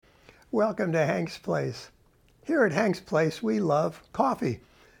Welcome to Hank's Place. Here at Hank's Place, we love coffee.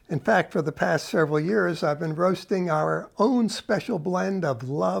 In fact, for the past several years, I've been roasting our own special blend of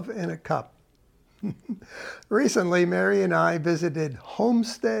love in a cup. Recently, Mary and I visited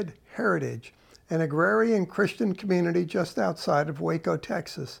Homestead Heritage, an agrarian Christian community just outside of Waco,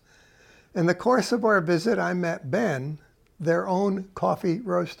 Texas. In the course of our visit, I met Ben, their own coffee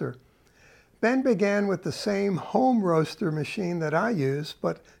roaster. Ben began with the same home roaster machine that I use,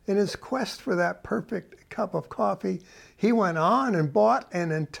 but in his quest for that perfect cup of coffee, he went on and bought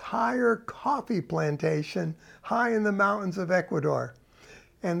an entire coffee plantation high in the mountains of Ecuador.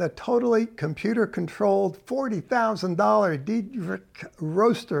 And the totally computer-controlled $40,000 Diedrich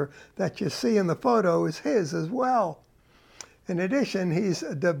roaster that you see in the photo is his as well. In addition, he's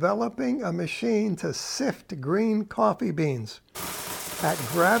developing a machine to sift green coffee beans. At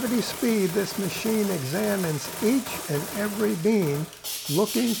gravity speed, this machine examines each and every bean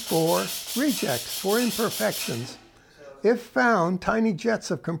looking for rejects, for imperfections. If found, tiny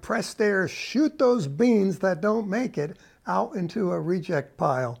jets of compressed air shoot those beans that don't make it out into a reject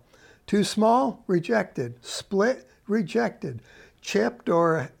pile. Too small? Rejected. Split? Rejected. Chipped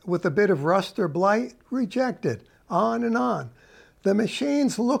or with a bit of rust or blight? Rejected. On and on. The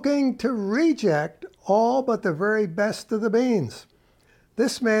machine's looking to reject all but the very best of the beans.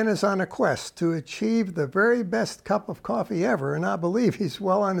 This man is on a quest to achieve the very best cup of coffee ever, and I believe he's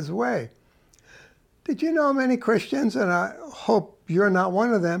well on his way. Did you know many Christians, and I hope you're not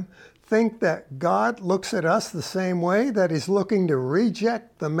one of them, think that God looks at us the same way, that he's looking to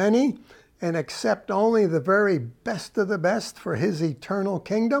reject the many and accept only the very best of the best for his eternal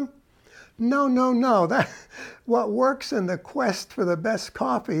kingdom? No. What works in the quest for the best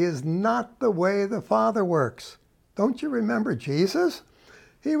coffee is not the way the Father works. Don't you remember Jesus?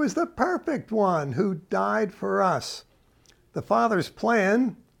 He was the perfect one who died for us. The Father's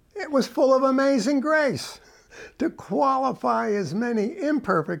plan, it was full of amazing grace to qualify as many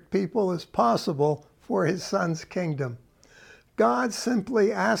imperfect people as possible for his Son's kingdom. God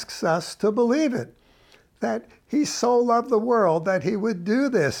simply asks us to believe it, that he so loved the world that he would do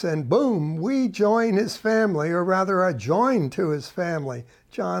this, and boom, we join his family, or rather are joined to his family.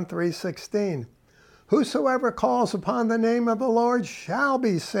 John 3:16. Whosoever calls upon the name of the Lord shall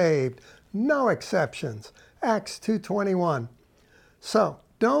be saved. No exceptions. Acts 2:21. So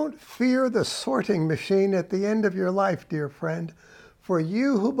don't fear the sorting machine at the end of your life, dear friend, for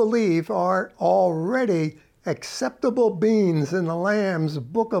you who believe are already acceptable beans in the Lamb's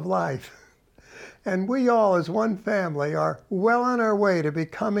book of life. And we all as one family are well on our way to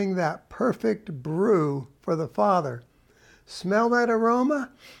becoming that perfect brew for the Father. Smell that aroma?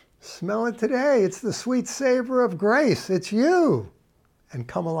 Smell it today. It's the sweet savor of grace. It's you. And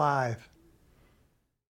come alive.